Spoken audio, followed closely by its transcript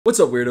What's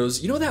up,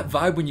 weirdos? You know that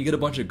vibe when you get a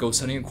bunch of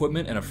ghost hunting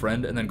equipment and a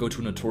friend and then go to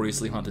a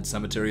notoriously haunted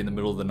cemetery in the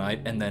middle of the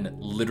night and then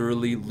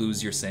literally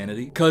lose your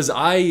sanity? Cause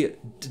I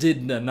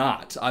did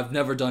not. I've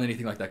never done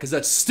anything like that cause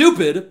that's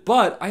stupid,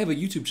 but I have a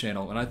YouTube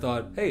channel and I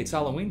thought, hey, it's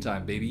Halloween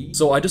time, baby.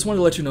 So I just wanted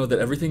to let you know that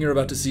everything you're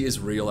about to see is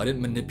real. I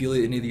didn't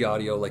manipulate any of the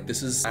audio. Like,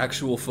 this is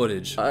actual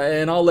footage.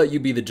 And I'll let you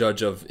be the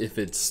judge of if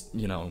it's,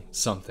 you know,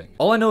 something.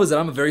 All I know is that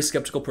I'm a very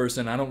skeptical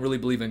person. I don't really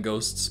believe in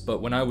ghosts,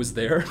 but when I was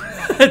there,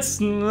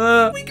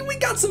 we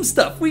got some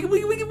stuff.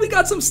 We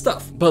got some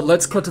stuff. But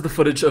let's cut to the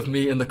footage of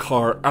me in the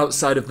car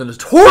outside of the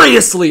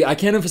notoriously, I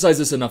can't emphasize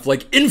this enough,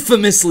 like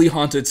infamously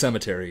haunted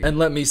cemetery. And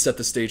let me set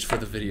the stage for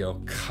the video.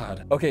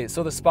 God. Okay,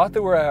 so the spot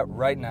that we're at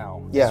right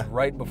now is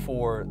right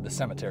before the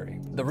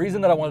cemetery. The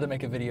reason that I wanted to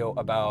make a video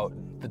about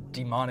the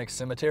demonic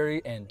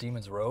cemetery and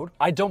Demon's Road,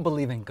 I don't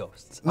believe in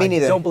ghosts. Me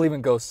neither. I don't believe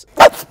in ghosts.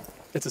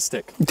 It's a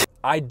stick.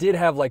 I did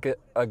have like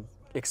a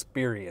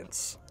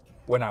experience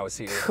when I was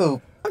here.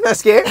 Cool. I'm not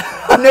scared.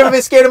 I've never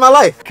been scared in my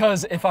life.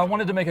 Because if I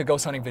wanted to make a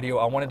ghost hunting video,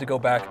 I wanted to go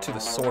back to the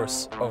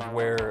source of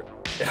where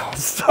it all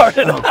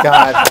started. Oh,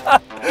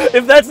 God.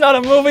 If that's not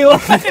a movie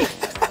line,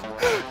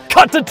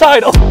 cut the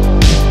title.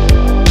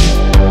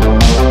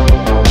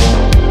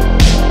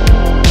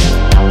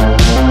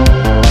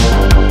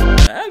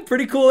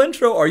 Pretty cool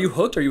intro. Are you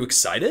hooked? Are you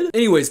excited?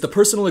 Anyways, the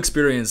personal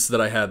experience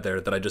that I had there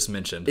that I just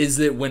mentioned is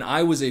that when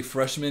I was a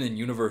freshman in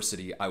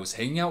university, I was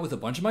hanging out with a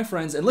bunch of my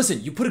friends. And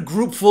listen, you put a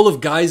group full of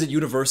guys at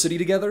university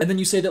together, and then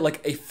you say that like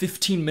a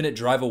 15-minute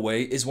drive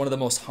away is one of the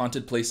most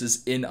haunted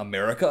places in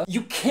America.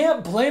 You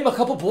can't blame a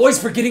couple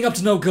boys for getting up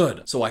to no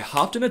good. So I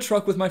hopped in a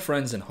truck with my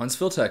friends in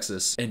Huntsville,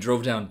 Texas, and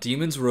drove down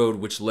Demon's Road,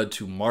 which led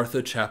to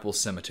Martha Chapel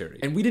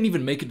Cemetery. And we didn't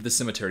even make it to the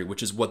cemetery,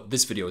 which is what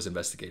this video is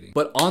investigating.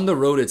 But on the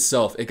road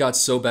itself, it got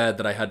so bad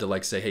that I had to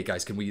like say, hey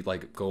guys, can we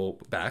like go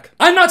back?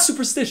 I'm not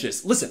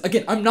superstitious. Listen,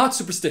 again, I'm not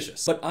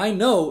superstitious, but I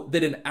know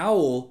that an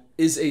owl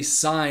is a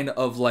sign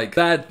of like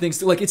bad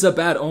things, like it's a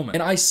bad omen.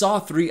 And I saw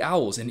 3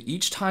 owls, and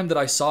each time that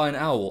I saw an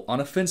owl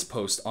on a fence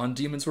post on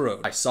Demon's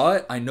Road, I saw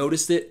it, I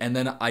noticed it, and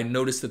then I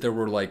noticed that there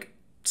were like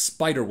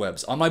spider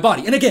webs on my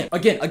body. And again,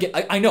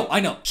 I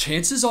know.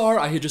 Chances are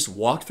I had just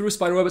walked through a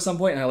spider web at some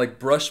point and I like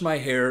brushed my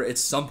hair at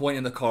some point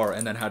in the car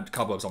and then had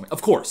cobwebs on me.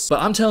 Of course. But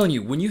I'm telling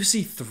you, when you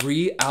see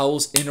 3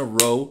 owls in a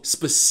row,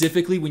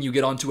 specifically when you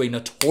get onto a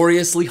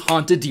notoriously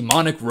haunted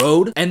demonic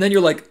road, and then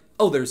you're like,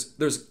 oh, there's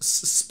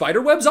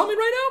spider webs on me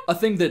right now? A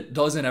thing that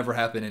doesn't ever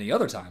happen any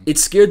other time. It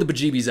scared the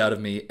bejeebies out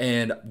of me,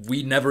 and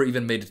we never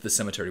even made it to the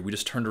cemetery. We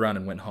just turned around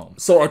and went home.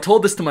 So I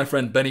told this to my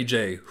friend Benny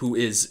J, who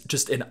is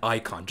just an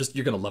icon.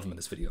 You're gonna love him in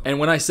this video. And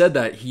when I said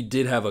that, he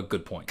did have a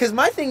good point. Because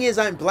my thing is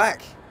I'm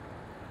black.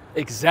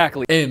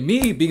 Exactly. And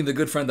me, being the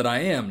good friend that I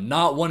am,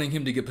 not wanting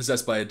him to get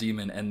possessed by a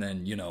demon and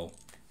then, you know,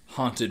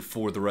 haunted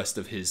for the rest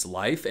of his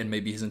life and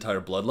maybe his entire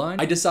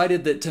bloodline, I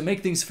decided that to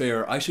make things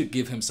fair, I should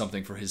give him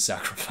something for his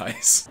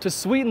sacrifice. To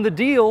sweeten the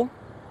deal,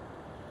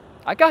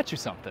 I got you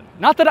something.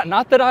 Not that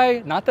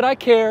I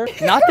care,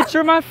 not that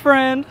you're my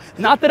friend,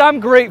 not that I'm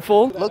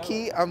grateful.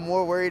 Low-key, I'm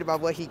more worried about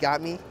what he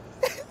got me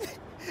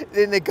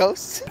than the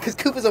ghosts, because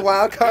Coop is a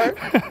wild card.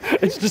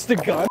 It's just a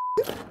gun.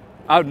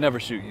 I would never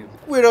shoot you.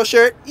 Weirdo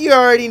shirt, you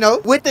already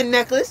know. With the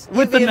necklace.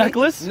 With the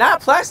necklace?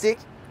 Not plastic.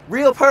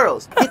 Real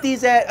pearls. Get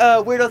these at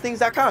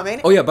weirdothings.com, ain't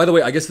it? Oh yeah, by the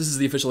way, I guess this is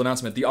the official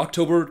announcement. The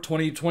October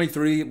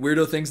 2023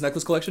 Weirdo Things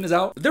necklace collection is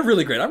out. They're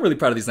really great. I'm really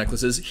proud of these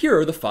necklaces. Here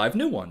are the 5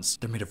 new ones.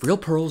 They're made of real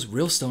pearls,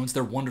 real stones.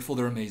 They're wonderful.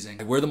 They're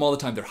amazing. I wear them all the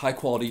time. They're high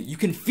quality. You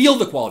can feel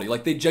the quality.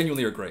 Like, they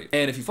genuinely are great.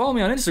 And if you follow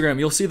me on Instagram,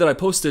 you'll see that I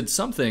posted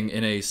something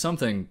in a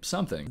something.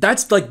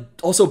 That's like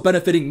also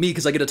benefiting me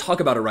because I get to talk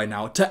about it right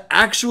now to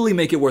actually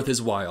make it worth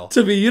his while.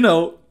 To be, you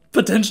know,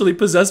 potentially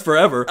possessed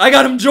forever. I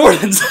got him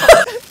Jordans.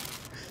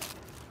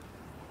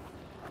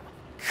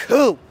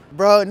 Coop,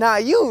 bro. Nah,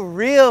 you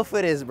real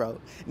for this, bro.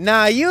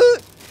 Nah, you...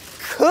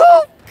 Coop.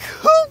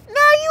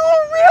 Nah, you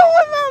a real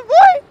one, my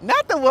boy.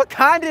 Not the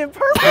Wakandan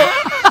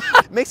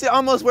purple. Makes it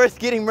almost worth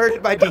getting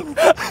murdered by demons.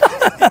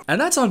 And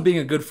that's on being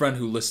a good friend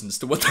who listens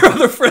to what their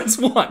other friends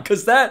want,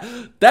 because that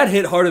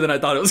hit harder than I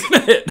thought it was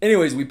gonna hit.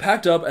 Anyways, we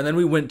packed up and then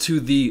we went to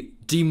the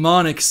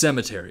demonic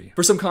cemetery.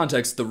 For some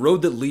context, the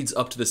road that leads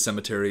up to the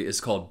cemetery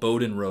is called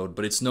Bowden Road,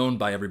 but it's known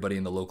by everybody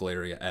in the local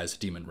area as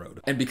Demon Road.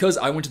 And because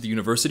I went to the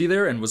university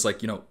there and was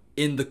like, you know,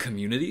 in the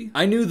community,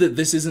 I knew that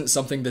this isn't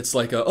something that's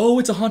like oh,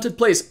 it's a haunted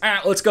place,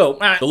 let's go.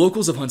 The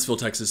locals of Huntsville,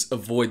 Texas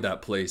avoid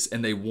that place,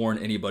 and they warn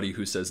anybody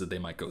who says that they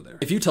might go there.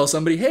 If you tell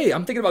somebody, hey,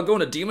 I'm thinking about going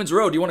to Demon's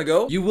Road, do you want to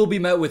go? You will be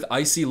met with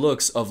icy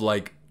looks of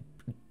like,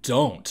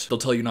 don't. They'll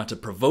tell you not to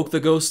provoke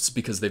the ghosts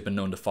because they've been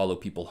known to follow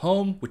people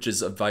home, which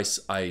is advice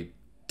I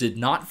did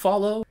not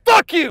follow.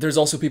 Fuck you! There's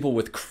also people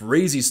with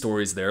crazy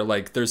stories there.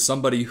 Like, there's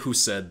somebody who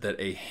said that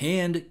a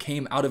hand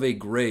came out of a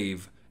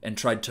grave and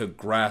tried to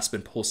grasp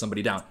and pull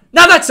somebody down.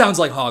 Now that sounds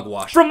like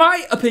hogwash. From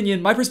my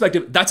opinion, my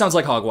perspective, that sounds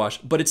like hogwash,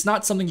 but it's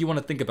not something you want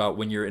to think about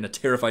when you're in a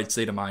terrified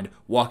state of mind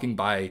walking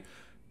by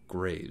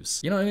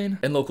graves. You know what I mean?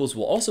 And locals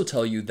will also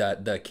tell you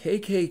that the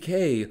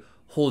KKK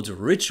holds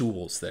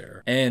rituals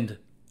there. And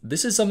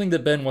this is something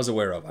that Ben was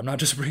aware of. I'm not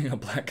just bringing a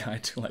black guy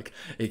to like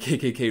a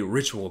KKK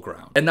ritual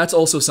ground. And that's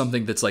also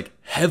something that's like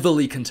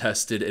heavily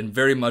contested and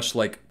very much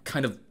like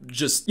kind of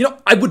just, you know,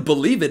 I would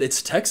believe it.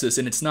 It's Texas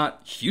and it's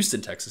not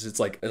Houston, Texas. It's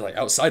like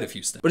outside of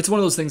Houston. But it's one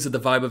of those things that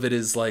the vibe of it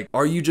is like,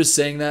 are you just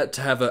saying that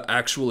to have an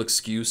actual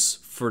excuse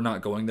for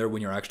not going there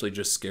when you're actually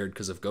just scared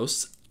because of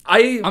ghosts?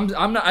 I'm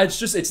not,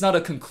 it's not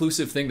a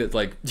conclusive thing that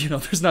like, you know,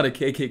 there's not a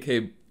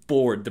KKK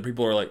board that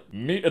people are like,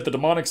 meet at the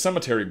demonic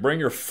cemetery, bring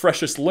your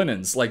freshest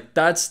linens. Like,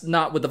 that's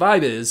not what the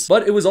vibe is.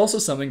 But it was also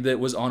something that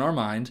was on our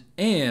mind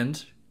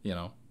and, you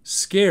know,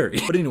 scary.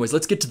 But anyways,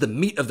 let's get to the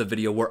meat of the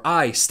video where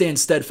I stand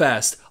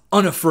steadfast,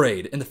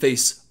 unafraid in the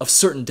face of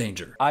certain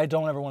danger. I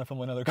don't ever want to film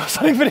another ghost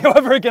hunting video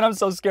ever again. I'm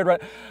so scared,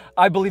 right?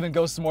 I believe in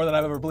ghosts more than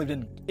I've ever believed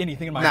in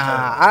anything in my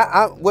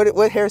entire life.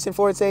 What Harrison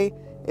Ford say?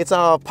 It's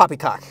all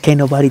poppycock. Can't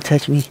nobody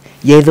touch me.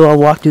 Yea, though I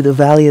walk through the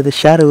valley of the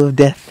shadow of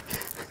death.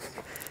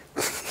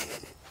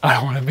 I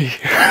don't want to be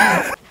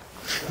here.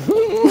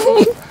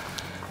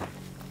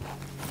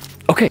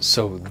 Okay,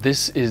 so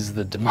this is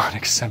the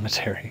demonic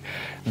cemetery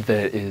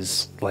that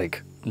is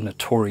like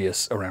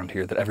notorious around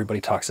here that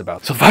everybody talks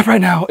about. So the vibe right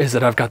now is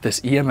that I've got this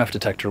EMF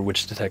detector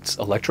which detects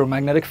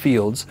electromagnetic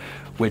fields,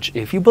 which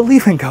if you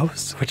believe in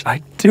ghosts, which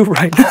I do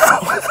right now,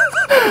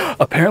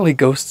 apparently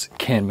ghosts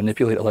can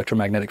manipulate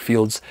electromagnetic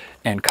fields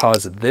and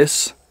cause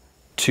this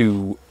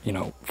to, you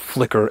know,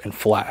 flicker and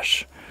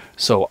flash.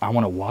 So I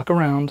want to walk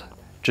around,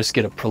 just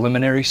get a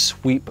preliminary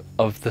sweep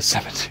of the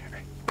cemetery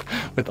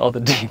with all the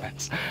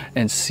demons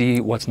and see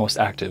what's most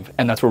active.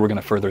 And that's where we're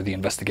going to further the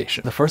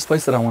investigation. The first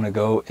place that I want to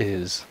go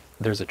is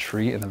there's a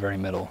tree in the very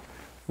middle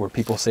where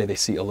people say they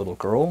see a little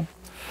girl.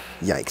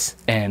 Yikes.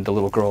 And the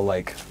little girl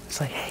like, it's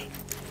like, hey,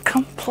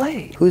 come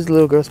play. Who's the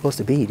little girl supposed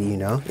to be? Do you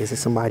know? Is it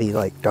somebody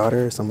like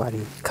daughter or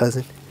somebody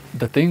cousin?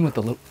 The thing with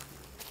the little...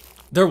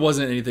 There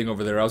wasn't anything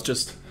over there. I was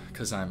just,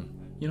 because I'm,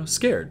 you know,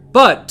 scared.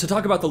 But to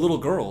talk about the little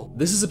girl,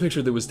 this is a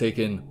picture that was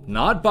taken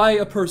not by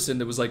a person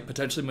that was like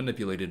potentially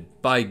manipulated,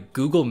 by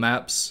Google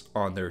Maps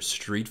on their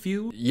street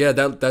view. Yeah,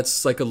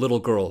 that's like a little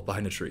girl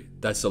behind a tree.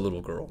 That's a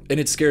little girl.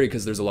 And it's scary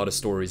because there's a lot of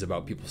stories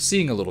about people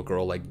seeing a little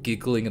girl like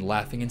giggling and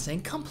laughing and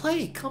saying, come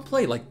play, come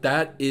play. Like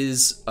that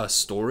is a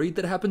story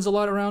that happens a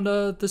lot around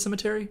the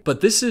cemetery. But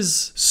this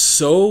is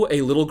so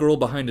a little girl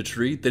behind a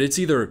tree that it's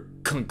either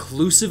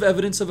conclusive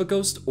evidence of a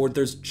ghost or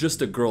there's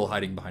just a girl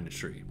hiding behind a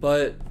tree.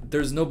 But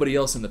there's nobody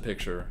else in the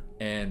picture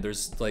and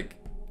there's like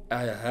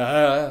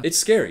it's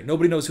scary.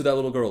 Nobody knows who that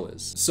little girl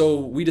is. So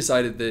we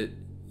decided that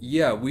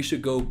yeah, we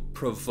should go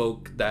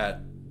provoke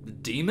that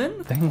demon.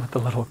 The thing with the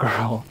little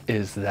girl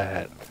is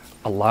that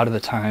a lot of the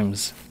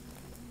times,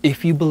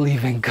 if you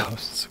believe in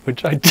ghosts,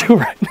 which I do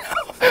right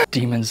now,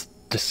 demons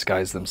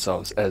disguise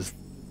themselves as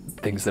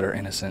things that are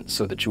innocent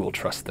so that you will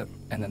trust them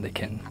and then they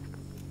can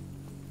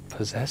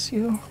possess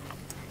you.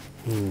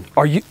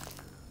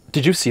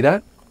 Did you see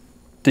that?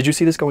 Did you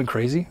see this going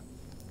crazy?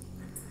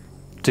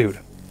 Dude.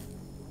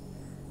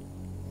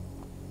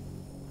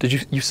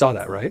 You saw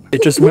that, right?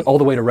 It just went all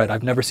the way to red.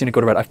 I've never seen it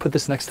go to red. I've put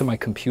this next to my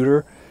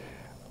computer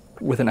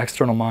with an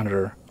external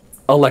monitor,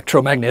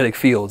 electromagnetic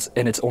fields,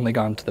 and it's only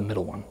gone to the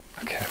middle one.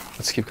 Okay,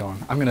 let's keep going.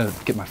 I'm gonna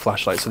get my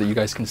flashlight so that you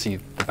guys can see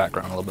the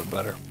background a little bit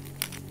better.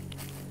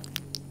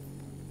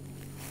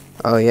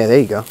 Oh yeah, there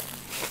you go.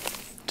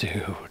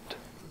 Dude.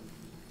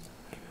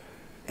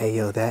 Hey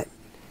yo,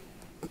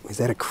 is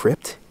that a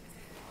crypt?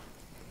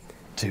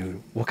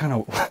 Dude, what kind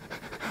of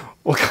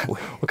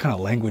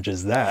language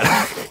is that?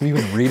 Have you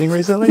been reading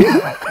recently?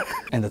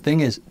 And the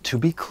thing is, to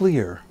be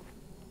clear,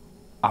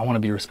 I want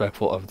to be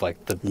respectful of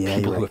like the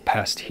people who have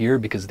passed here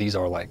because these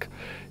are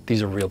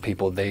real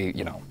people. They,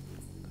 you know,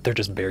 they're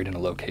just buried in a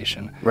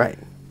location. Right.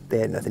 They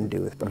had nothing to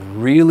do with it.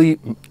 Really,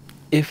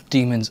 if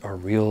demons are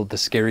real, the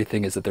scary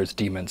thing is that there's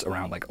demons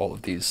around like all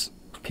of these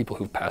people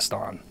who've passed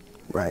on.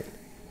 Right.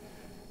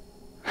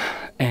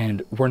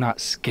 And we're not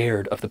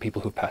scared of the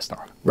people who've passed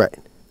on. Right.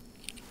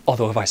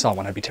 Although if I saw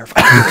one, I'd be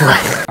terrified.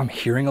 I'm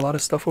hearing a lot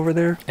of stuff over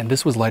there, and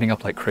this was lighting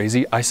up like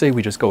crazy. I say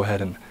we just go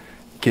ahead and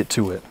get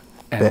to it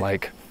and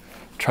like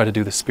try to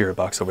do the spirit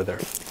box over there.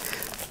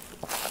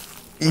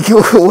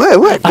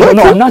 What? I don't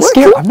know. I'm not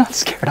scared. I'm not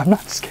scared. I'm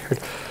not scared.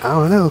 I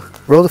don't know.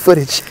 Roll the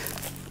footage.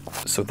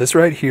 So this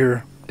right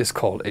here is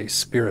called a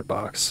spirit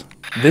box.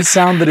 This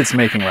sound that it's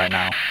making right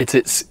now, I'm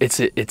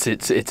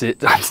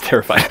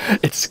terrified.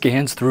 It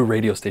scans through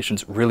radio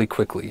stations really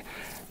quickly.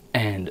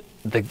 And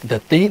the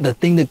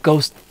thing that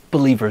ghost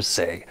believers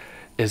say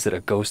is that a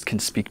ghost can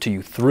speak to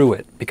you through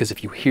it, because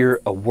if you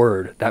hear a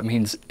word, that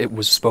means it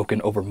was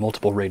spoken over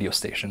multiple radio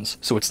stations.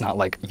 So it's not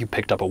like you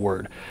picked up a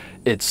word.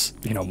 It's,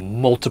 you know,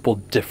 multiple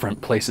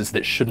different places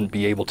that shouldn't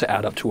be able to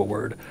add up to a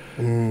word.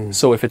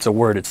 So if it's a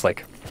word, it's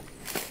like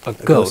a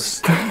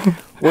ghost.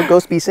 What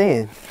ghosts be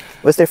saying?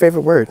 What's their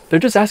favorite word? They're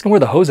just asking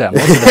where the hoe's at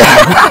most of the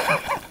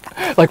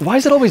time. Like, why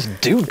is it always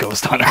dude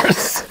ghost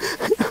hunters?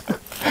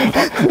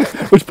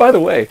 Which, by the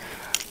way,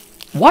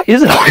 why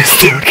is it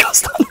always dude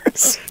ghost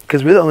hunters?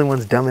 Because we're the only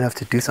ones dumb enough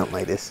to do something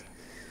like this.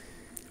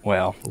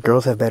 Well,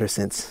 girls have better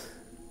sense.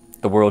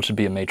 The world should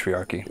be a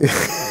matriarchy.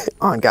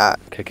 On God.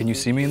 Okay, can you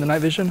see me in the night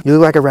vision? You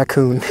look like a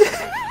raccoon.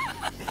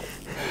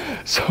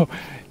 So,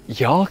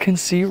 y'all can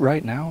see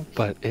right now,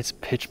 but it's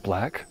pitch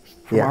black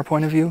from Yeah. our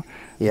point of view.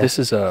 Yeah. This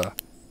is a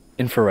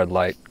infrared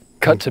light.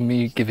 Cut to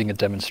me giving a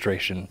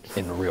demonstration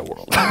in the real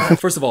world.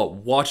 First of all,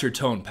 watch your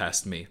tone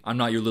past me. I'm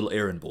not your little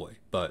errand boy,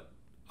 but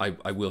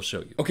I will show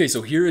you. Okay,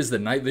 so here is the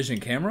night vision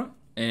camera,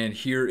 and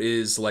here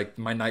is like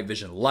my night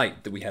vision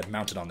light that we had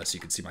mounted on this so you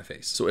can see my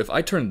face. So if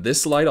I turn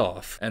this light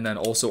off, and then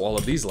also all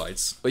of these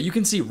lights, but you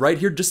can see right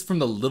here, just from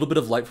the little bit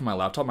of light from my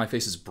laptop, my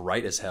face is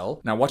bright as hell.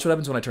 Now watch what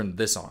happens when I turn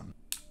this on.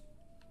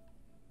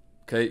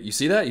 Okay, you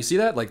see that? You see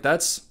that? Like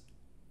that's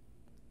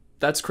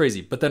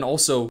crazy. But then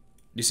also, do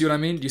you see what I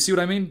mean? Do you see what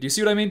I mean? Do you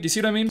see what I mean? Do you see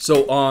what I mean?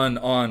 So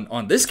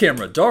on this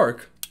camera,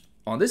 dark.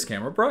 On this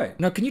camera, bright.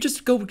 Now, can you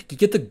just go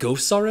get the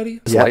ghosts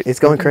already? Yeah, light.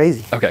 it's going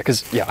crazy. Okay,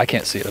 because, yeah, I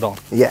can't see it at all.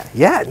 Yeah,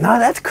 yeah. No,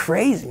 that's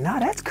crazy. No,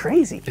 that's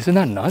crazy. Isn't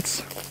that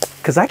nuts?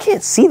 Because I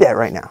can't see that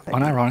right now.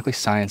 Unironically,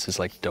 science is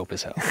like dope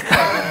as hell.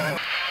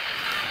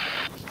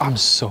 I'm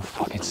so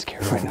fucking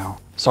scared right now.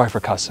 Sorry for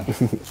cussing.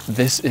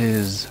 This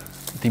is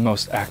the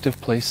most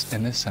active place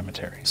in this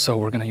cemetery. So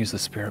we're gonna use the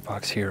spirit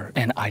box here.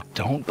 And I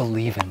don't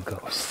believe in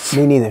ghosts.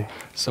 Me neither.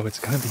 So it's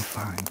gonna be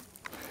fine.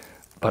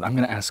 But I'm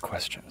gonna ask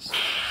questions.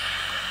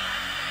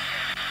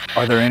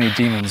 Are there any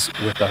demons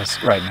with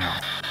us right now?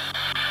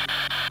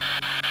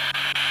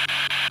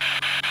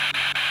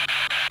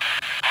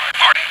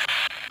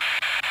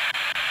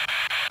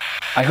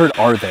 I heard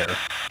 "are there."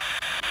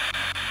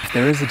 If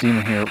there is a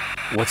demon here,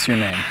 what's your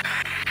name?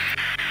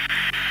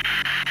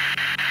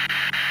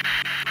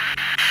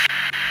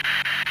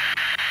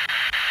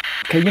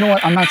 Okay, you know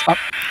what? I'm not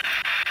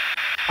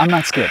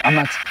scared.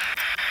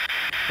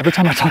 Every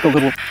time I talk a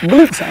little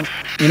bloop sounds.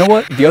 You know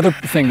what? The other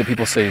thing that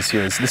people say is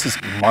here is this is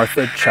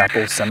Martha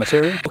Chapel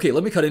Cemetery. Okay,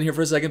 let me cut in here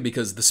for a second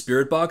because the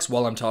spirit box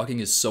while I'm talking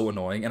is so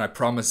annoying, and I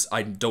promise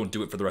I don't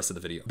do it for the rest of the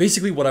video.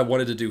 Basically, what I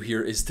wanted to do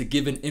here is to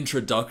give an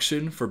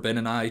introduction for Ben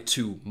and I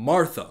to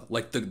Martha,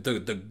 like the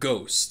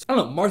ghost. I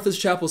don't know, Martha's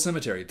Chapel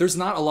Cemetery. There's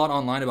not a lot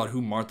online about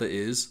who Martha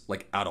is,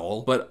 like at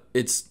all, but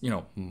it's, you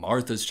know,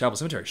 Martha's Chapel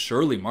Cemetery.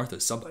 Surely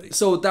Martha's somebody.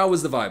 So that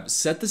was the vibe.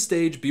 Set the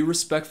stage, be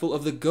respectful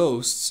of the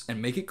ghosts,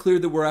 and make it clear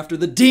that we're after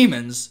the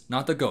demons,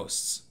 not the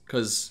ghosts.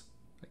 Because,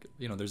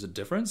 you know, there's a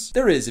difference.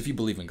 There is if you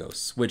believe in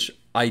ghosts, which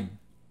I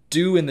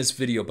do in this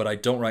video, but I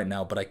don't right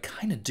now, but I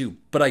kind of do.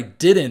 But I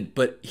didn't,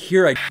 but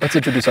here I... Let's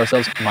introduce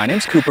ourselves. My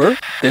name's Cooper.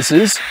 This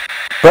is...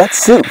 Butt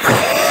soup.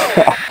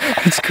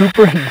 It's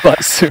Cooper and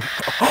Butt Soup.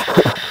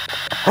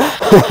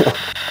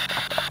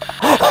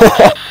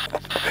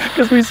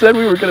 Because we said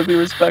we were going to be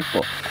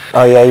respectful.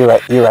 Oh yeah, you're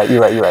right. You're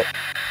right.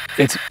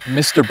 It's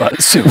Mr. Butt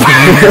Soup.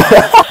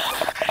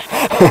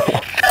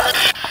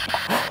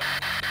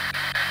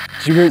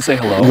 Did you hear it say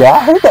hello? Yeah, I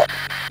heard that.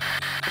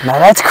 Now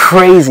that's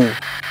crazy.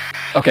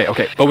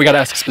 Okay, but we gotta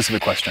ask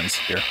specific questions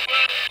here.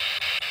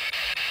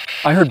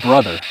 I heard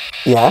brother.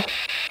 Yeah.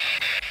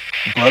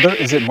 Brother?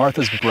 Is it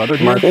Martha's brother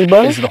here? Martha's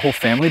brother? Is the whole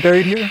family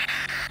buried here?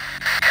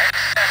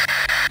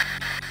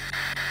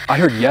 I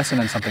heard yes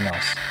and then something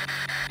else.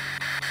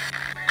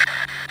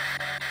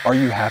 Are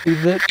you happy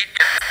that...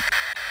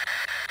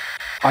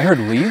 I heard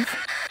leave?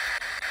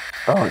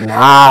 Oh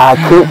nah,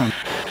 cool.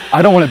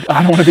 I don't want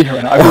to be here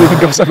right now. I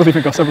believe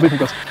in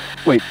ghosts.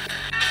 Wait.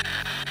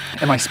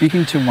 Am I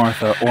speaking to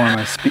Martha or am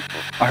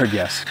I heard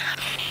yes.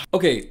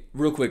 Okay,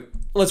 real quick,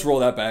 let's roll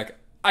that back.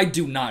 I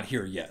do not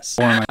hear yes.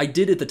 Or am I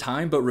did at the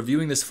time, but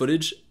reviewing this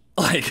footage,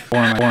 like... Or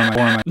am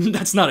I?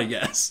 That's not a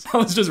yes. I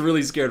was just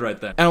really scared right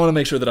then. And I want to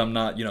make sure that I'm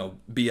not, you know,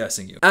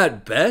 BSing you.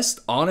 At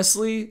best,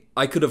 honestly,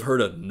 I could have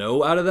heard a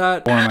no out of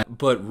that. Or am I?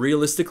 But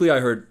realistically, I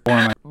heard... Or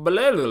am I?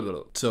 Blah, blah,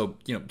 blah. So,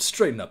 you know,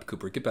 straighten up,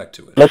 Cooper. Get back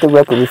to it. Let the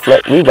record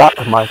reflect. We rock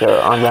with Martha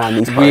around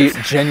these We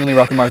parts. genuinely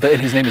rock with Martha, and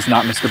his name is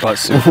not Mr. Butt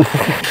Soup.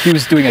 He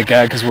was doing a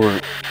gag because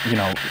we're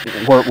done.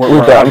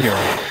 out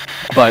here.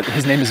 But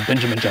his name is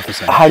Benjamin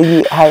Jefferson. Nice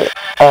And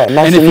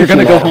to if you're meet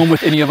gonna you, go man. home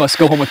with any of us,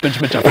 go home with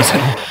Benjamin Jefferson.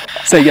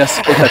 Say yes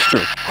if that's true.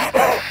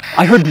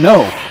 I heard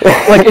no,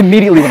 like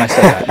immediately when I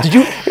said that. Did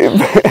you?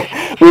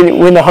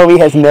 when the homie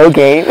has no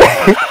game,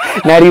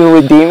 not even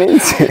with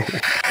demons.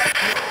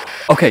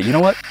 Okay, you know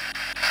what?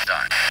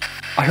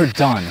 I heard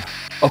done.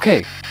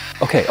 Okay.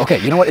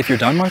 You know what? If you're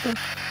done, Martha,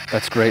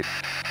 that's great.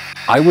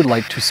 I would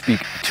like to speak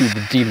to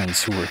the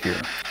demons who are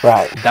here.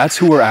 Right. That's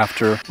who we're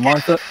after.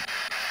 Martha,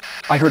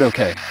 I heard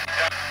okay.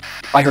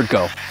 I heard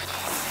go.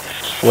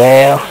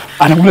 Well,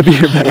 I don't want to be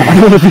here, Ben.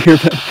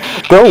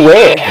 go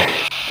where?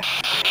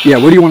 Yeah,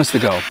 where do you want us to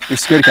go? You're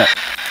scared cat.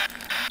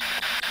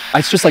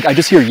 It's just like, I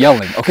just hear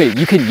yelling. Okay,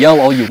 you can yell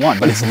all you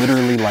want, but it's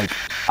literally like,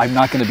 I'm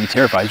not going to be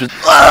terrified. It's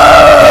just,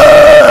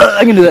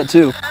 I can do that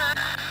too.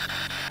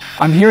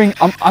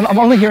 I'm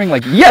only hearing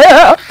like,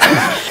 yeah!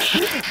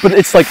 But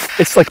it's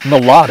like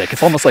melodic.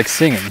 It's almost like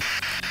singing.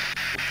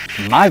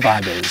 My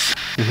vibe is,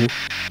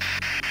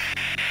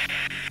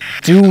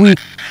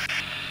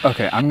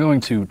 okay, I'm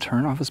going to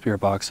turn off the spirit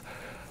box.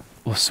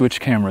 We'll switch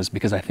cameras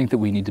because I think that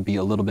we need to be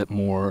a little bit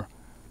more,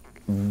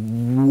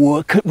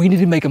 we need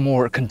to make a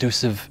more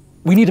conducive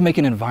we need to make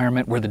an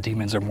environment where the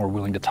demons are more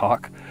willing to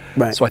talk.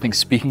 Right. So I think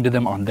speaking to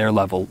them on their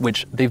level,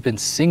 which they've been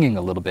singing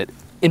a little bit,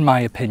 in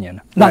my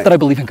opinion. Not that I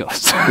believe in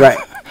ghosts. Right,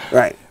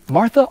 right.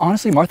 Martha,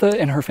 honestly, Martha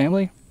and her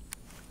family,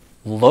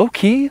 low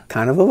key,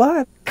 Kind of a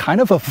vibe. kind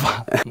of a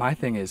vibe. My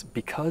thing is,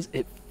 because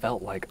it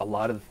felt like a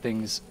lot of the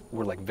things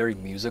were like very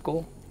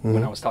musical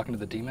when I was talking to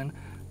the demon,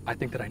 I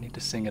think that I need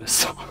to sing it a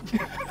song.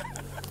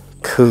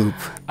 Coop.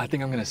 I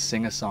think I'm gonna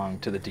sing a song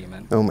to the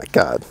demon Oh my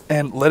God.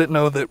 and let it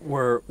know that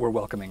we're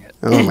welcoming it.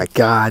 Oh my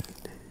God.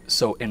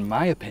 So in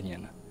my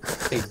opinion,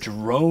 a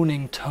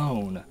droning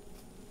tone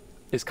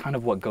is kind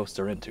of what ghosts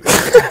are into.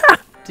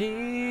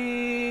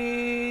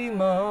 Demon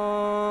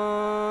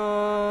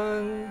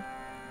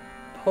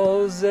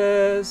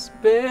possess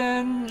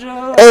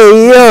Benjo.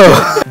 Hey,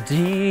 yo.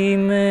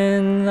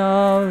 Demon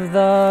of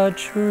the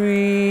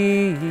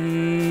tree.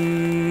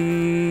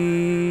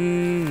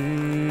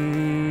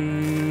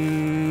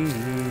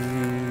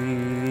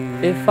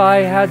 If I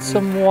had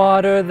some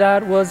water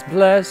that was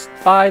blessed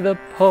by the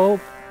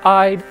Pope,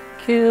 I'd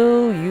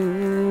kill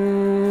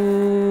you.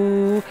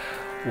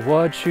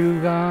 What you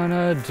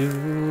gonna do?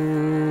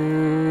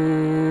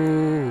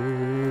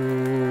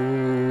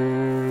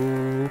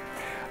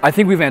 I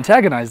think we've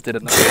antagonized it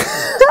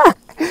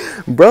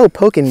enough. Bro,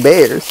 poking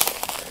bears.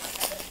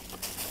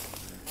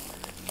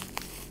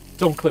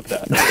 Don't clip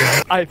that.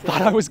 I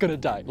thought I was gonna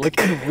die. Like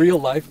in real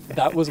life,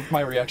 that was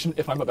my reaction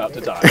if I'm about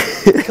to die.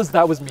 Because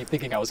that was me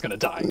thinking I was gonna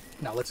die.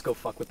 Now let's go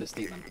fuck with this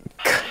demon.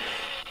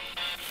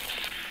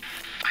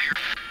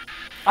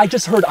 I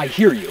just heard I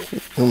hear you.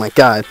 Oh my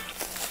God.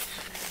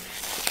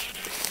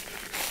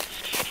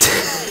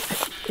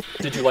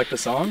 Did you like the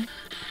song?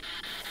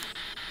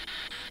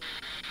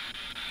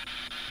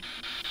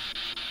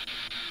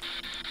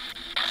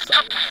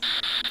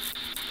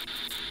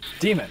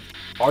 Demon,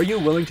 are you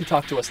willing to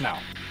talk to us now?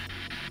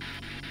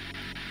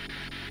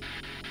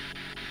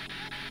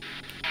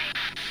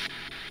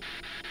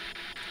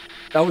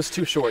 That was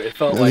too short. It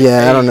felt like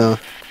Yeah, I don't know.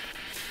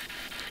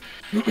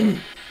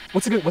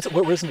 What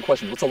is the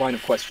question? What's a line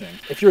of questioning?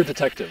 If you're a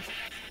detective.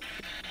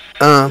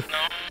 Not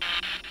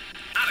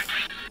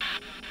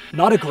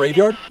a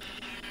graveyard?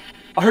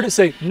 I heard it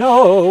say,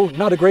 no,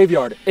 not a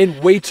graveyard,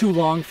 and way too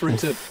long for it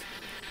to,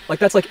 like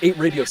that's like 8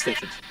 radio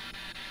stations.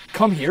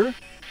 Come here?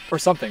 Or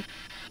something.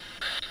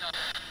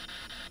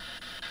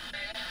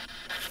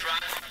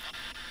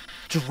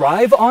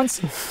 Drive on?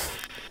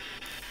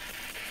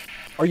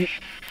 Are you,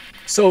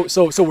 so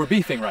we're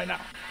beefing right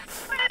now.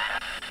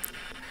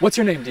 What's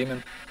your name,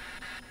 demon?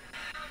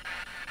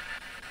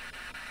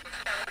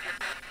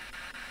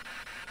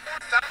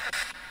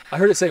 I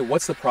heard it say,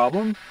 what's the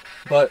problem?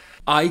 But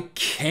I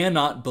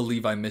cannot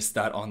believe I missed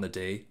that on the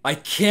day. I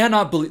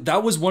cannot believe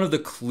that was one of the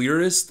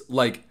clearest,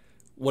 like,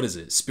 what is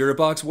it, spirit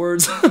box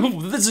words?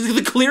 This is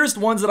the clearest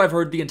ones that I've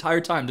heard the entire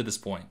time to this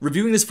point.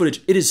 Reviewing this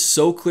footage, it is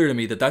so clear to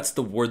me that that's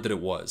the word that it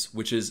was,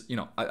 which is, you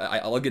know,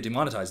 I'll get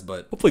demonetized,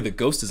 but hopefully the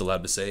ghost is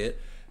allowed to say it.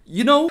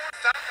 You know,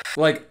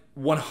 like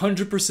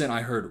 100%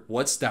 I heard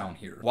what's down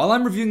here. While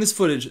I'm reviewing this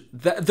footage,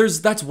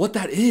 that's what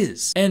that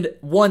is. And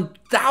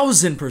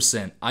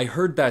 1000% I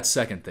heard that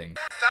second thing,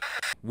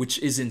 which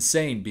is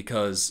insane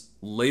because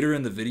later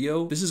in the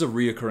video, this is a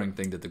reoccurring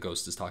thing that the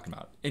ghost is talking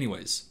about.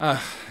 Anyways,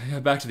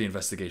 back to the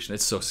investigation.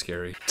 It's so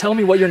scary. tell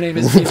me what your name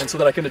is, demon, so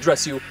that I can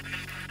address you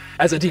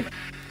as a demon.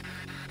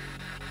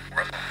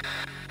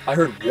 I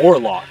heard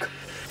warlock.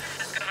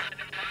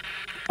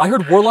 I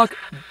heard warlock.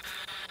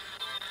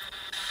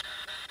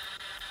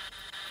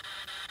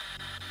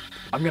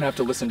 I'm gonna have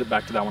to listen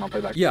back to that one on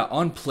playback. Yeah,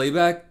 on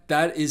playback,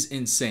 that is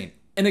insane.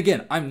 And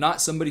again, I'm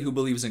not somebody who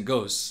believes in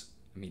ghosts.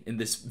 I mean, in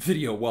this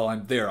video, while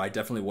I'm there, I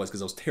definitely was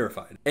because I was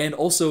terrified. And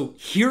also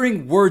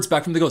hearing words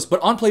back from the ghost.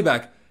 But on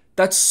playback,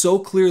 that's so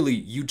clearly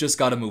you just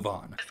gotta move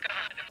on.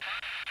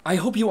 I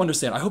hope you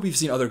understand. I hope you've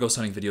seen other ghost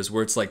hunting videos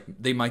where it's like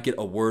they might get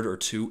a word or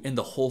two in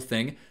the whole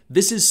thing.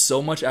 This is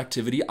so much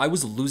activity, I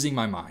was losing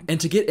my mind.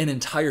 And to get an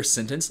entire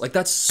sentence, like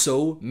that's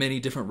so many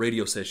different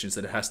radio stations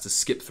that it has to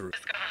skip through.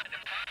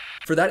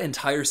 For that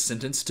entire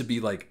sentence to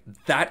be like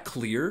that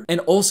clear and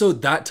also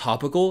that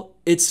topical,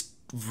 it's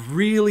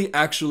really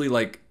actually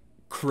like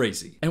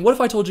crazy. And what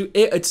if I told you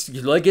it's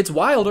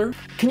wilder?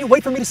 Can you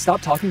wait for me to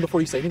stop talking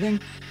before you say anything?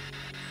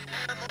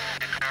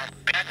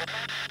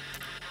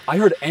 I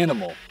heard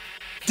animal.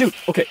 Dude,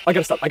 okay, I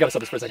gotta stop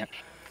this for a second.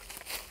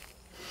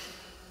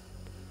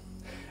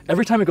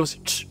 Every time it goes,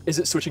 is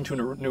it switching to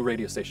a new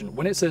radio station?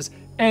 When it says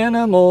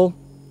animal.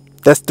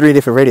 That's 3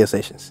 different radio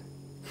stations.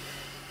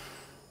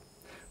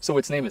 So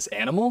its name is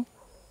Animal?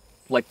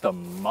 Like the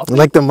Muppet?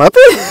 Like the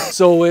Muppet?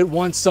 So it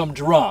wants some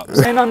drums.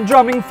 And I'm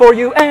drumming for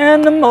you,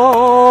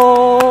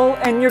 Animal,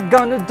 and you're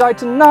gonna die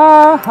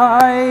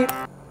tonight.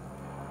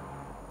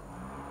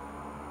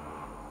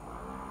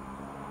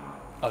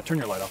 Turn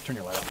your light off,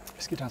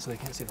 Just get down so they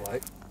can't see the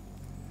light.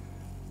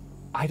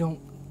 I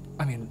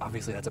mean,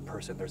 obviously that's a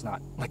person. There's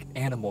not, like,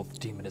 Animal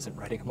demon isn't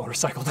riding a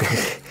motorcycle.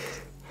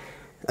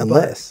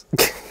 Unless.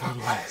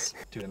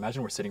 Dude,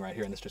 imagine we're sitting right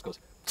here and this just goes.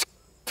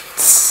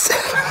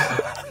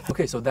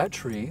 Okay, so that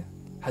tree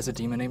has a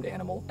demon named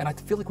Animal, and I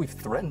feel like we've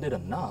threatened it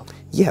enough.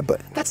 Yeah,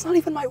 but That's not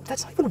even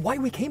why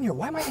we came here.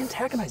 Why am I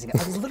antagonizing it?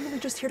 I was literally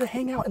just here to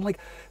hang out and like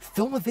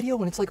film a video,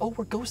 and it's like, oh,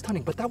 we're ghost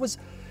hunting. But that was,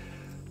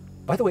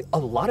 by the way, a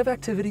lot of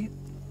activity.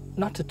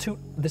 Not to toot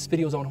this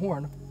video's own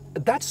horn,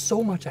 that's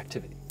so much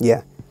activity.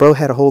 yeah, bro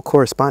had a whole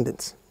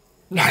correspondence.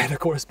 I had a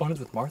correspondence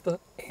with Martha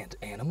and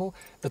Animal.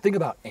 The thing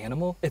about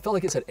Animal, it felt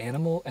like it said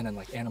Animal and then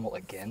like Animal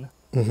again.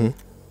 Mm-hmm.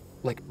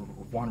 Like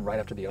one right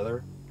after the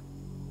other.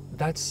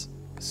 That's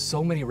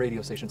so many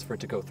radio stations for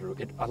it to go through.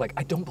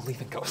 I don't believe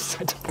in ghosts.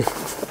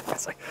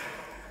 It's like,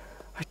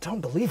 I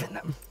don't believe in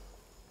them.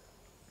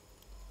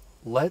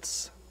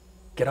 Let's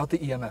get out the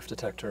EMF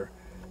detector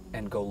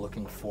and go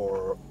looking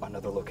for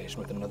another location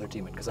with another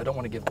demon, because I don't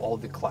want to give all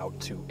the clout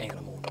to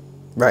Animal.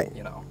 Right.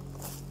 You know,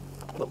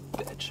 little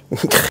bitch.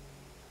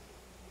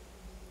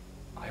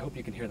 I hope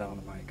you can hear that on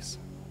the mics.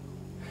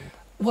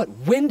 What?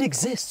 Wind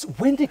exists.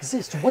 Wind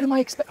exists. What am I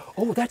expecting?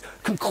 Oh, that's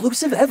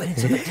conclusive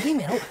evidence of a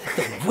demon. Oh,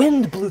 the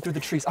wind blew through the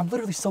trees. I'm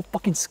literally so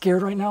fucking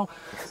scared right now.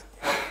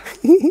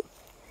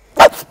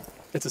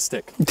 It's a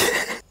stick.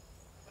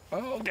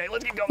 Okay,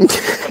 let's keep going.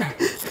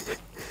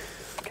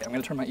 Okay, I'm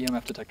gonna turn my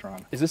EMF detector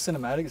on. Is this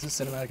cinematic? Is this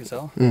cinematic as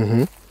hell?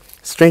 Mm-hmm.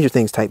 Stranger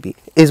Things type beat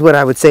is what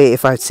I would say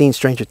if I'd seen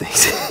Stranger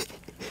Things.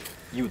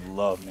 You would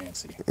love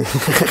Nancy.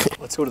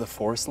 Let's go to the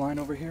forest line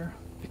over here,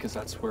 because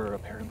that's where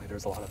apparently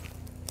there's a lot of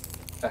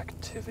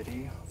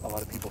activity. A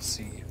lot of people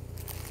see,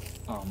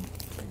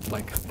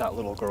 like that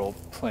little girl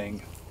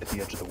playing at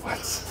the edge of the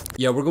woods.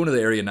 Yeah, we're going to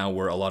the area now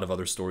where a lot of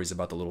other stories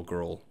about the little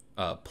girl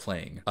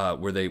playing,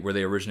 where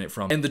they originate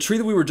from. And the tree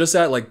that we were just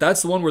at, like,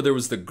 that's the one where there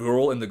was the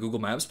girl in the Google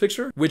Maps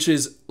picture, which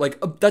is like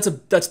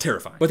that's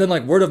terrifying. But then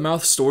like word of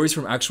mouth stories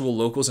from actual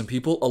locals and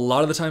people, a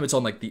lot of the time it's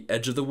on like the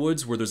edge of the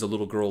woods where there's a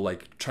little girl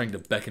like trying to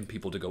beckon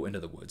people to go into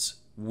the woods,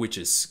 which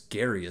is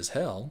scary as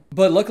hell.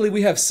 But luckily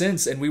we have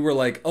sense, and we were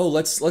like, oh,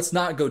 let's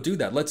not go do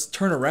that. Let's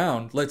turn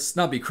around. Let's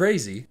not be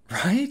crazy,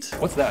 right?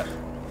 What's that?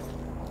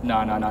 No.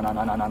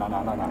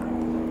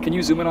 Can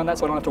you zoom in on that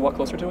so I don't have to walk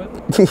closer to it?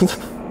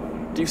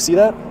 Do you see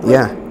that?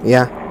 Yeah,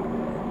 yeah.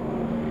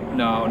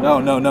 No.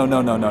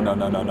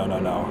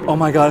 Oh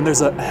my god, and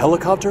there's a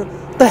helicopter?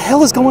 What the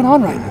hell is going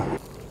on right now?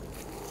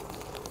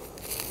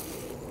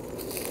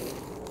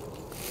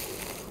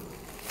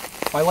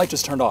 My light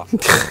just turned off.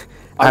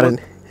 I don't.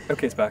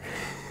 Okay, it's back.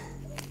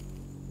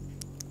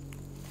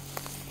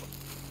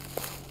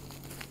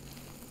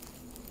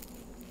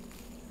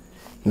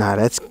 Nah,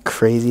 that's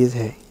crazy as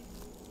heck.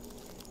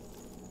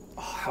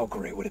 Oh, how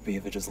great would it be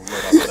if it just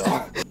lit up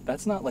though?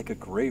 That's not like a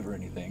grave or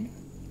anything.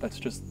 That's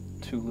just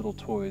two little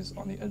toys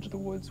on the edge of the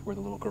woods where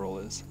the little girl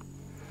is.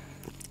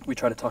 We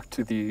try to talk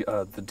to the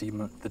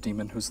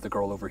demon who's the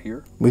girl over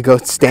here. We go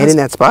stand in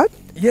that spot?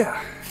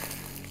 Yeah.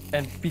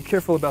 And be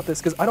careful about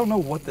this, because I don't know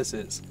what this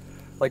is.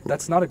 Like,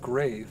 that's not a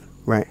grave,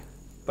 Right,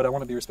 but I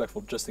want to be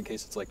respectful just in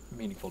case it's like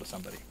meaningful to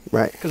somebody.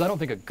 right, Because I don't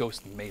think a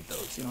ghost made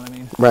those, you know what I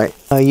mean? right.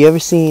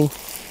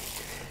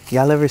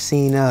 Y'all ever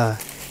seen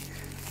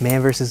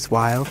Man vs.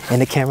 Wild?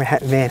 And the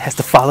cameraman has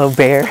to follow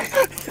Bear?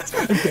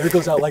 And Bear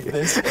goes out like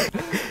this.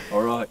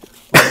 All right,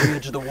 on the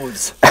edge of the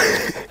woods.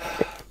 I'm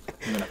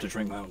gonna have to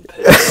drink my own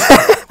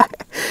piss.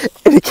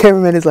 And the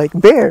cameraman is like,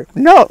 Bear,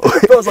 no!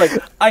 I was like,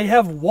 I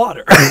have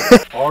water.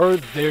 Are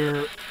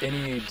there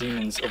any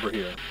demons over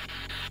here?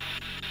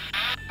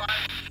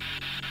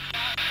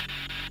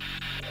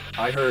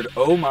 I heard,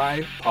 oh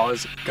my,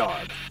 pause,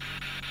 God.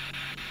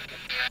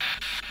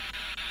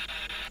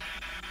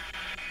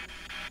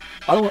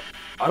 I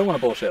don't want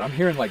to bullshit. I'm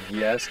hearing like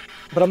yes,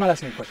 but I'm not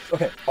asking any questions.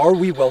 Okay, are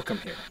we welcome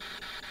here?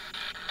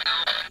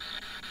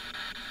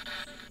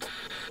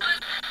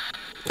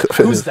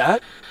 Who's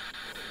that?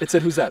 It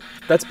said, who's that?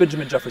 That's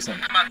Benjamin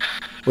Jefferson.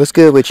 What's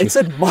good with you? It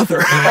said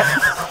mother.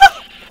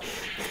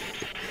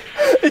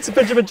 It's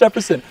Benjamin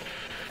Jefferson.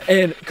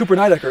 And Cooper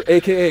Nidecker,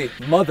 aka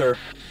Mother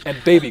and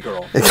Baby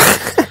Girl.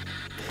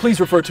 Please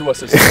refer to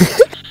us as.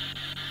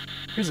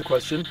 Here's a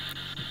question.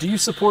 Do you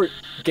support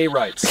gay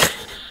rights?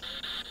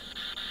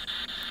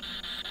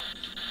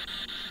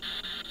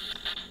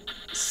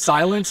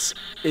 Silence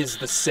is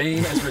the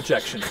same as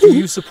rejection. Do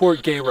you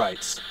support gay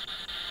rights?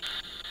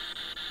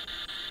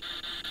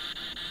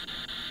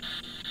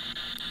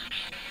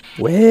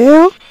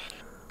 Well,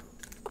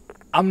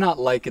 I'm not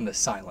liking the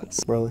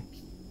silence. Rolling.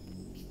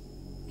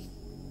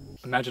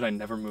 Imagine I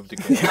never moved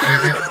again.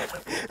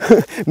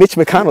 Mitch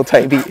McConnell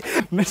type beat.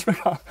 Mitch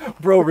McConnell,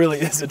 bro, really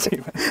is a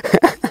demon.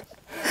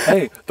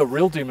 Hey, the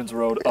real Demon's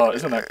Road,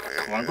 isn't that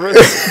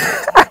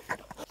Congress?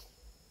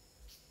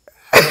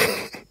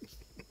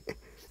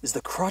 Is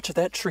the crotch of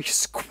that tree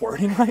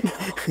squirting right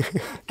now?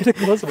 Get a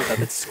close up with that.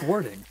 It's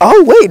squirting.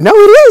 Oh wait, no,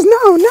 it is.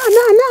 No.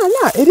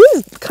 It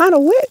is kind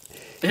of wet.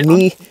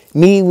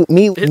 Me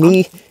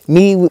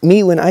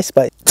when I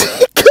spite.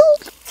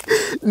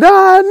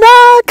 Nah,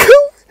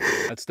 cool.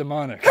 That's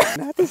demonic.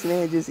 Not this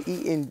man just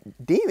eating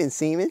demon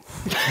semen.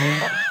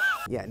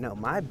 Yeah, no,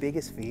 my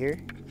biggest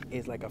fear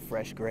is like a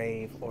fresh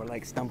grave or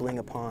like stumbling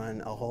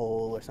upon a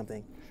hole or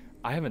something.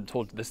 I haven't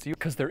told this to you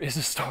because there is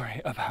a story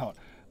about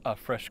a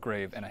fresh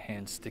grave and a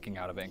hand sticking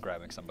out of it and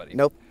grabbing somebody.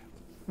 Nope.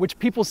 which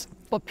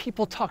but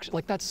people talk,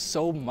 like that's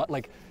so much,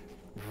 like,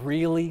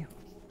 really?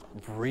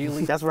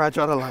 Really? That's where I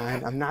draw the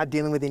line. I'm not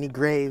dealing with any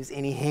graves,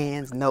 any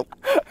hands, nope.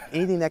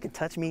 Anything that could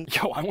touch me.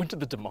 Yo, I went to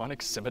the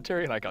demonic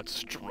cemetery and I got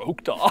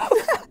stroked off.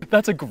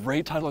 That's a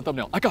great title and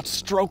thumbnail. I got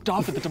stroked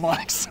off at the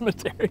demonic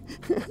cemetery.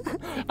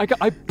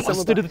 I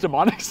busted at the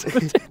demonic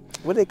cemetery.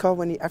 What do they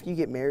call after you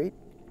get married?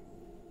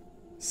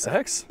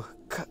 Sex?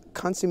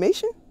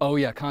 Consummation? Oh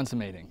yeah,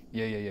 consummating.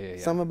 Yeah.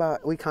 Something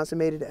about we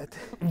consummated at.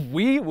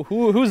 We?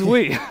 Who's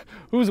we?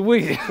 Who's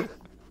we?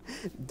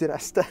 Did I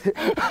stutter?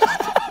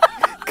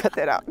 Cut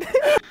that out.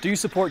 Do you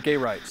support gay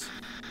rights?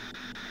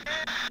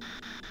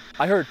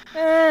 I heard,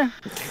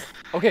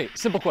 Okay,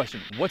 simple question.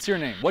 What's your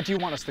name? What do you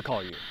want us to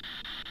call you?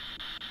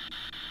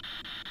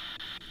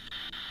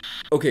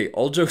 Okay,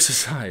 all jokes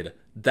aside,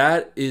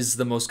 that is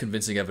the most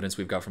convincing evidence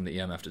we've got from the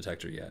EMF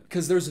detector yet.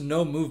 Because there's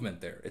no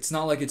movement there. It's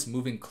not like it's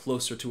moving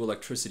closer to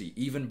electricity,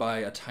 even by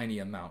a tiny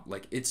amount.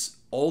 Like, it's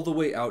all the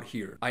way out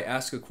here. I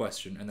ask a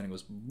question, and then it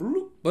goes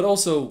bloop. But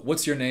also,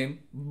 what's your name?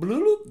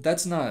 Bloop.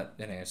 That's not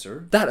an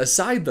answer. That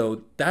aside,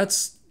 though,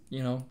 that's,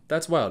 you know,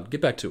 that's wild.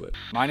 Get back to it.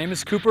 My name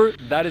is Cooper.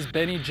 That is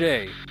Benny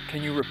J.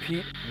 Can you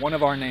repeat one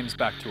of our names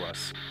back to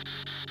us?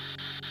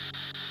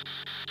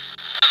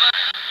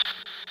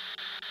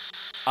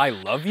 I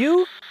love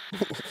you?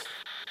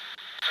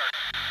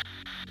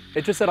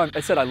 It just said,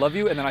 it said I love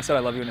you, and then I said I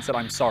love you, and it said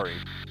I'm sorry.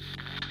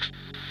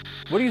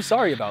 What are you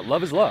sorry about?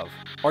 Love is love.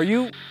 Are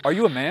you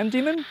a man,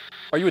 demon?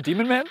 Are you a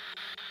demon man?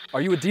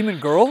 Are you a demon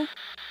girl?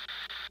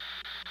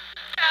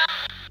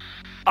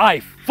 I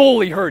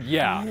fully heard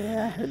yeah.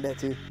 Yeah, I heard that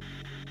too.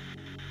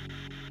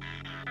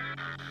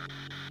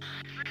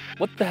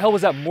 What the hell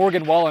was that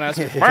Morgan Wallen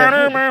asking?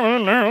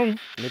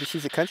 Maybe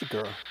she's a country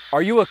girl.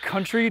 Are you a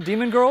country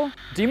demon girl?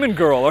 Demon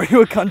girl, are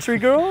you a country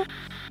girl?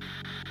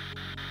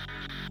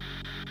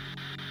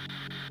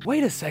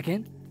 Wait a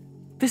second.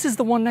 This is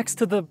the one next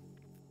to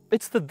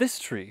it's this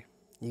tree.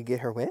 You get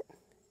her wet?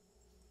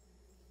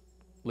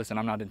 Listen,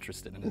 I'm not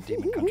interested in a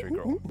demon country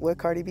girl. What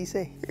Cardi B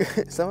say?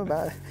 Something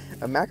about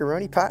a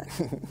macaroni pot?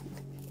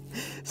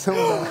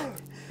 Something about...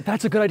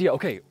 That's a good idea.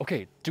 Okay.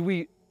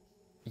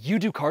 You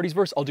do Cardi's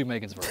verse, I'll do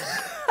Megan's verse.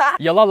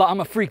 Yalala, I'm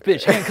a freak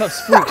bitch,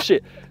 handcuffs, freak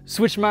shit.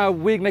 Switch my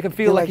wig, make him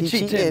feel like he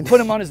cheating.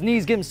 Put him on his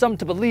knees, give him something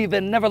to believe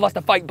in. Never lost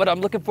a fight, but I'm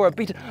looking for a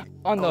beat.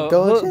 On the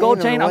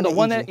gold chain, I'm the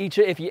one that eat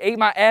you. If you ate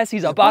my ass,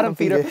 he's a bottom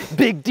feeder.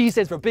 Big D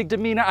stands for big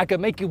demeanor. I could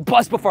make you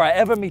bust before I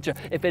ever meet you.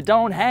 If it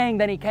don't hang,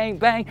 then he can't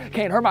bang.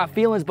 Can't hurt my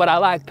feelings, but I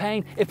like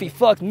pain. If he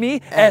fucked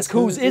me, ask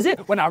whose is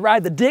it? When I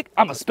ride the dick,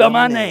 I'ma spell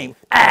my name.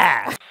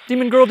 Ah!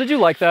 Demon girl, did you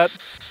like that?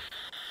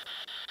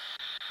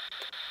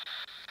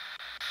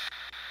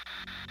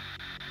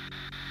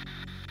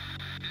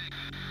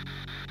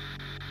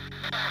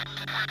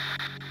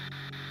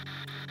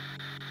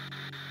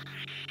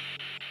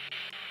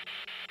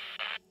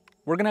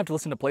 We're gonna have to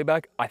listen to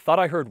playback. I thought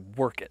I heard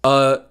work it.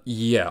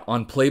 Yeah,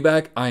 on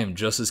playback, I am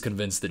just as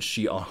convinced that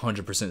she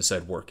 100%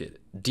 said work it.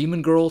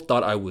 Demon Girl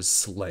thought I was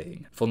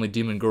slaying. If only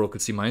Demon Girl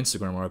could see my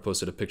Instagram where I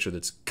posted a picture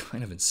that's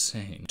kind of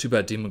insane. Too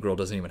bad Demon Girl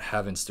doesn't even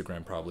have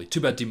Instagram probably. Too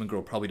bad Demon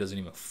Girl probably doesn't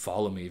even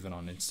follow me even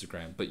on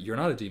Instagram. But you're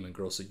not a Demon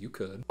Girl, so you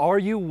could. Are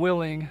you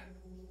willing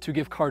to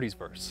give Cardi's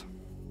verse?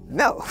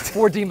 No.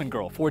 For Demon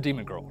Girl.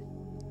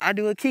 I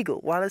do a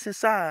Kegel while it's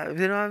inside.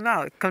 You know what I'm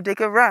out. Come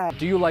take a ride.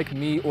 Do you like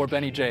me or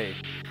Benny J?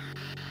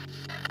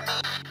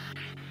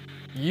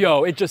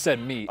 Yo, it just said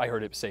me. I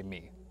heard it say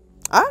me.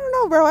 I don't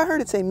know, bro. I heard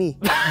it say me.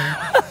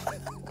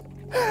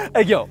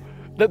 Hey, yo,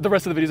 the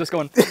rest of the video is just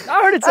going,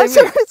 I heard it say me.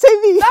 I heard it say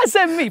me. That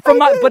said me,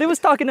 but it was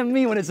talking to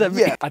me when it said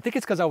me. Yeah. I think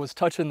it's because I was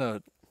touching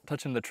the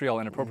tree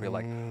all inappropriate.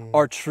 Like,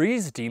 are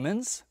trees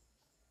demons?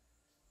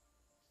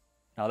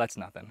 No, that's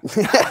nothing.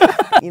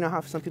 You know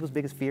how some people's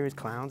biggest fear is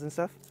clowns and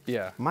stuff?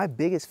 Yeah. My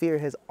biggest fear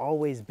has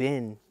always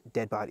been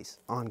dead bodies,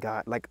 on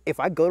God. Like,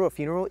 if I go to a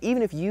funeral,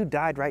 even if you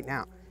died right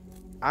now,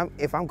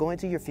 if I'm going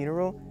to your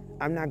funeral,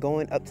 I'm not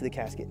going up to the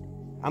casket.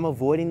 I'm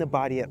avoiding the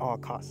body at all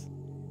costs.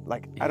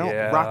 Like, I don't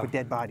rock with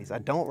dead bodies. I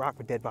don't rock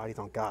with dead bodies,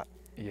 on God.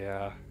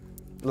 Yeah.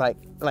 Like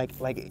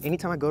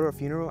anytime I go to a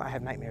funeral, I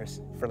have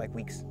nightmares for like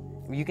weeks.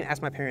 You can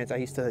ask my parents, I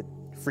used to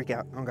freak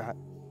out, on God.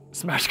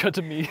 Smash cut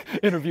to me,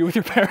 interview with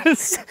your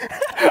parents.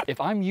 If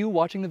I'm you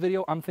watching the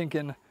video, I'm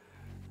thinking,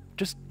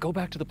 just go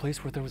back to the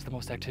place where there was the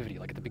most activity,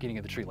 like at the beginning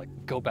of the tree, like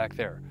go back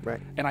there. Right.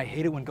 And I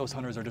hate it when ghost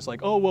hunters are just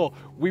like, oh, well,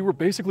 we were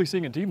basically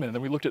seeing a demon and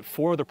then we looked at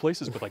 4 other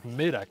places with like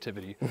mid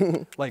activity.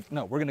 Like,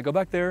 no, we're gonna go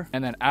back there.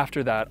 And then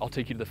after that, I'll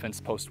take you to the fence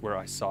post where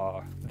I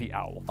saw the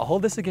owl. I'll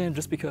hold this again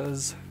just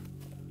because,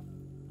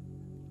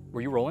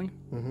 were you rolling?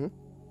 Mm-hmm.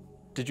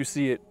 Did you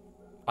see it?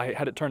 I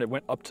had it turned, it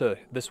went up to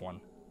this one.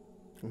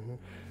 Mm-hmm.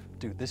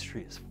 Dude, this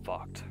tree is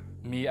fucked.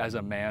 Me as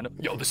a man,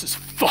 yo, this is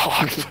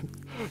fucked.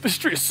 This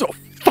tree is so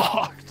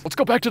fucked. Let's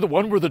go back to the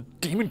one where the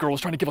demon girl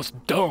was trying to give us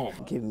dome.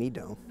 Give me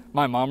dome.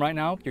 My mom right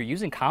now, you're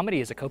using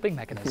comedy as a coping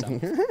mechanism.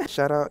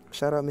 Shout out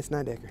Miss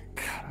Nydecker.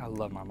 God, I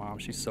love my mom,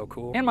 she's so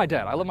cool. And my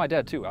dad, I love my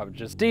dad too. I was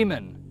just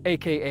Demon,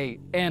 AKA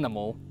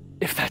Animal,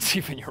 if that's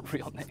even your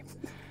real name.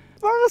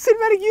 Marvel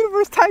Cinematic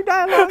Universe type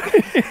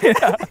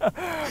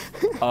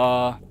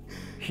dialogue.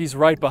 He's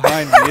right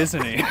behind me,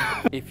 isn't he?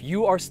 If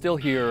you are still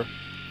here,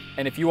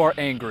 and if you are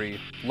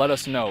angry, let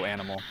us know,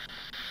 animal.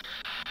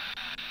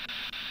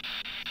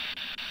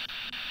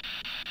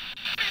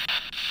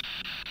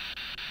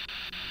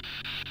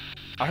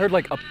 I heard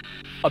like a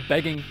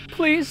begging,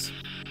 please.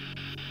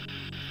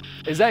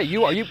 Is that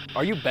you? Are you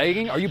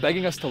begging? Are you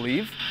begging us to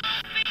leave?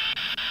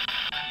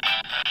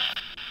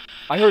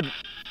 I heard,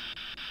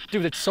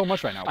 dude, it's so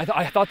much right now.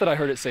 I thought that I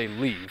heard it say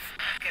leave.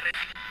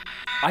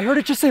 I heard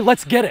it just say,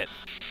 let's get it.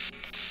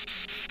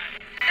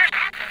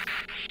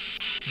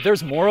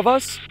 There's more of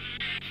us?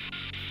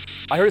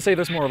 I heard it say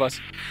there's more of us.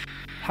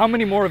 How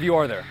many more of you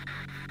are there?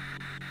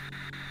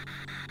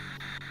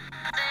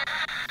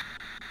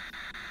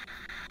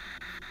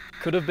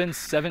 Could have been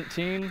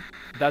 17.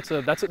 That's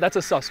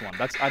a sus one.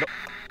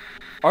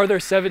 Are there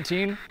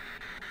 17?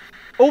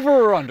 Over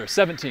or under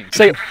 17?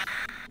 Say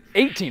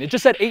 18. It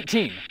just said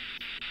 18.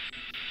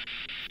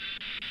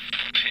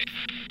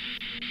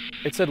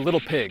 It said little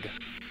pig.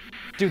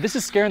 Dude, this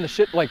is scaring the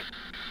shit. Like,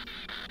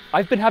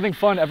 I've been having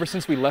fun ever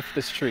since we left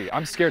this tree.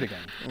 I'm scared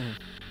again.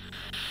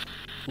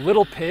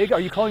 Little pig? Are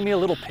you calling me a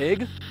little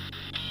pig?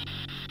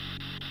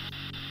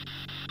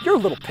 You're a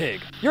little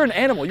pig. You're an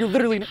animal. You're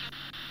literally...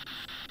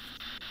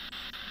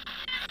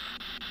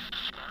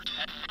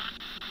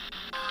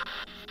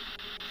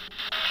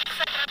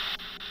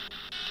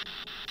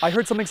 I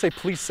heard something say,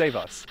 please save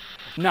us.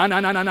 Nah,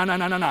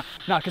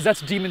 because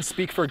that's demon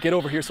speak for get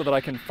over here so that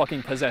I can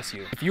fucking possess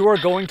you. If you are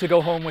going to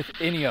go home with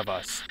any of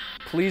us,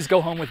 please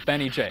go home with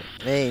Benny J.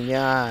 Hey,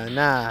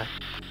 nah.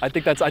 I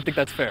think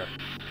that's fair.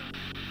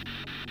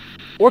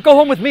 Or go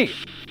home with me.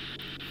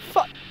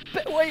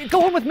 Wait, go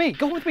home with me.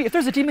 Go home with me. If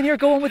there's a demon here,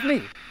 go home with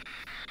me.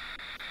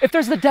 If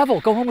there's the devil,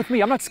 go home with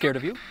me. I'm not scared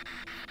of you.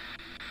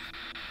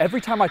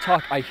 Every time I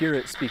talk, I hear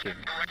it speaking.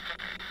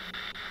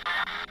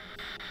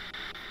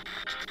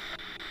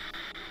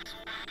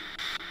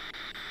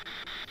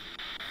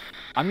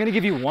 I'm gonna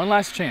give you one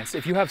last chance.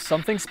 If you have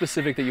something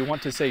specific that you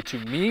want to say to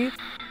me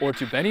or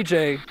to Benny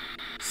J,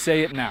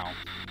 say it now.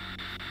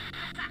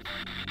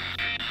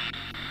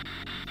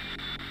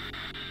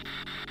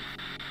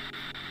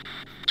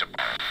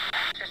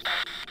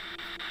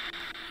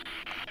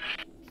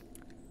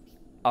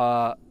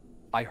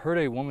 I heard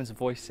a woman's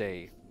voice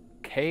say,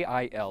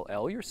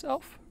 K-I-L-L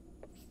yourself?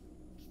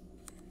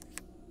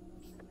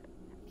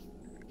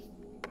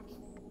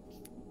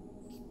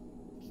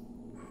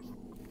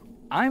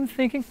 I'm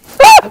thinking...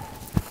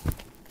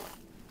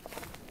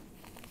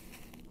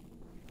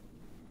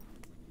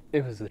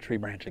 It was the tree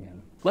branching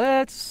in.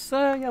 Let's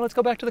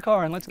go back to the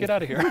car and let's get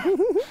out of here.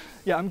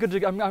 Yeah, I'm good to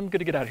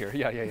get out of here.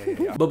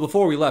 Yeah. But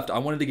before we left, I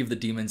wanted to give the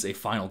demons a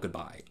final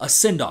goodbye. A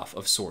send-off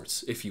of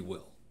sorts, if you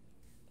will.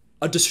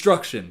 A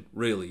destruction,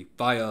 really,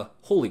 via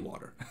holy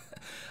water.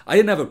 I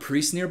didn't have a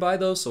priest nearby,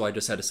 though, so I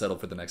just had to settle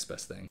for the next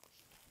best thing.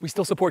 We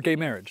still support gay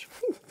marriage.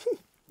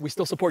 We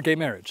still support gay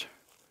marriage.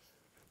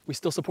 We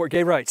still support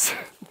gay rights.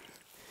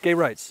 Gay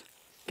rights.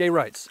 Gay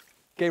rights.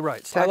 Gay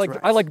rights. I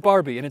like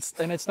Barbie, and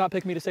it's not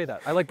pick me to say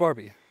that. I like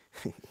Barbie.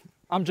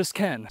 I'm just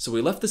Ken. So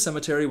we left the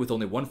cemetery with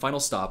only one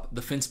final stop,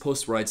 the fence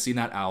post where I'd seen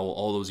that owl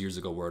all those years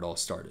ago where it all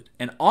started.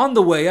 And on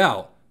the way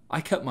out, I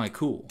kept my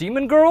cool.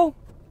 Demon girl?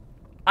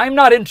 I'm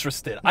not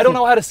interested. I don't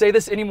know how to say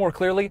this any more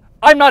clearly.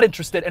 I'm not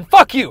interested, and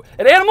fuck you!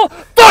 An animal?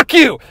 Fuck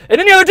you! And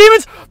any other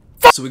demons?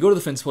 So we go to the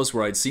fence post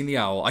where I'd seen the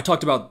owl. I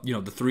talked about,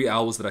 the 3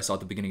 owls that I saw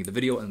at the beginning of the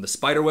video and the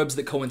spider webs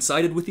that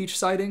coincided with each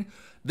sighting.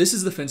 This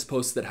is the fence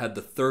post that had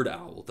the 3rd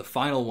owl, the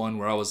final one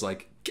where I was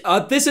like,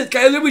 let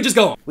me just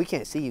go. We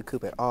can't see you,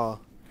 Coop, at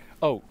all.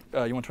 Oh,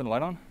 you want to turn the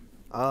light on?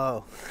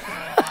 Oh.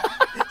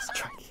 It's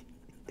tricky.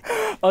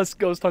 Us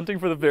ghost hunting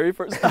for the very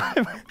first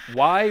time.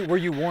 Why were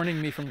you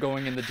warning me from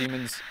going in the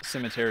demon's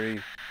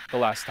cemetery the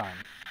last time?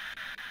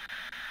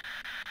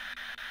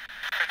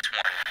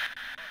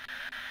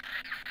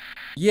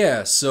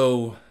 Yeah,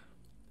 so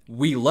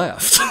we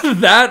left.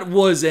 That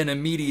was an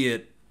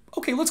immediate,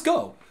 okay, let's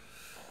go.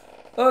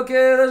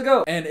 Okay, let's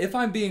go. And if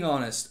I'm being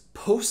honest,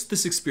 post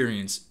this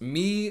experience,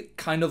 me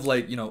kind of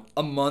like,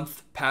 a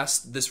month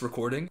past this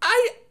recording,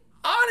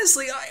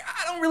 honestly,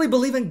 I don't really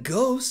believe in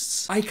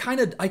ghosts. I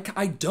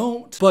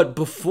don't. But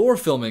before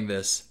filming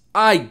this,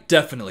 I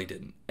definitely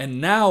didn't.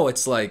 And now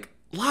it's like,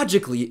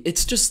 logically,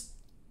 it's just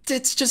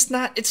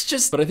not.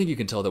 But I think you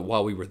can tell that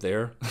while we were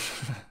there,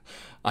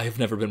 I have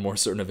never been more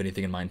certain of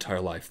anything in my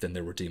entire life than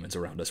there were demons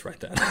around us right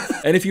then.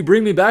 And if you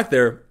bring me back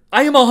there,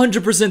 I am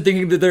 100%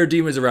 thinking that there are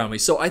demons around me.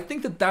 So I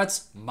think that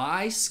that's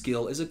my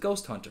skill as a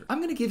ghost hunter.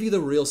 I'm gonna give you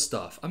the real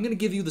stuff. I'm gonna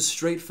give you the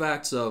straight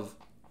facts of,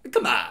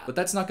 come on. But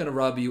that's not gonna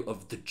rob you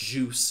of the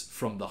juice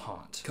from the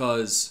haunt.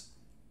 Cause,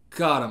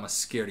 God, I'm a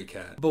scaredy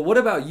cat. But what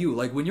about you?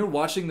 Like, when you're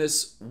watching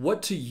this,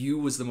 what to you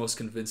was the most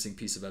convincing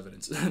piece of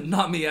evidence?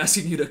 Not me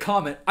asking you to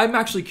comment. I'm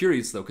actually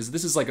curious though, because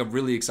this is like a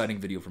really exciting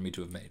video for me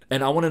to have made.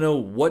 And I want to know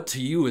what to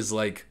you is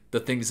like the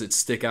things that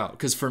stick out.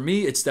 Because for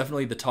me, it's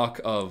definitely the talk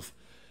of,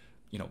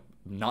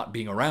 not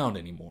being around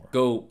anymore.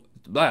 Go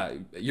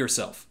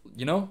yourself,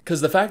 you know?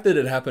 Because the fact that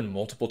it happened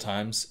multiple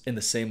times in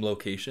the same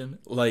location,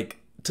 like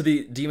to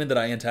the demon that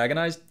I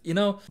antagonized, you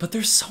know? But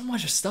there's so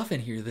much stuff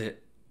in here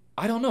that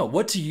I don't know.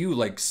 What to you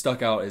like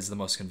stuck out as the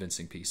most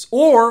convincing piece?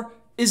 Or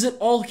is it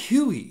all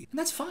Huey? And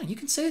that's fine. You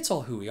can say it's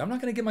all Huey. I'm not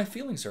gonna get my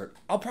feelings hurt.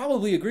 I'll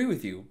probably agree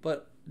with you,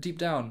 but deep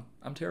down,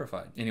 I'm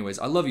terrified. Anyways,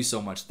 I love you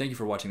so much. Thank you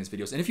for watching these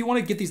videos. And if you want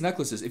to get these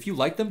necklaces, if you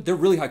like them, they're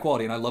really high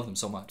quality and I love them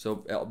so much. So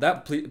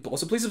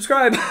please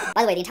subscribe.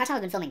 By the way, the entire time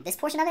I've been filming this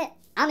portion of it,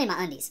 I'm in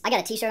my undies. I got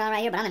a t-shirt on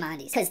right here, but I'm in my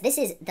undies. Because this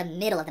is the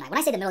middle of the night. When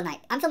I say the middle of the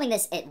night, I'm filming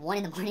this at 1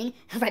 in the morning,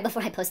 right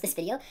before I post this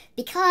video.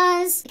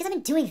 Because I've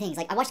been doing things.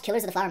 Like, I watched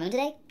Killers of the Flower Moon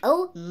today.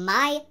 Oh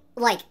my,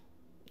 like,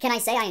 can I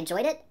say I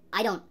enjoyed it?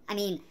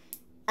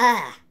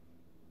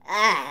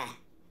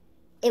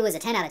 It was a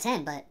 10 out of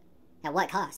 10, but at what cost?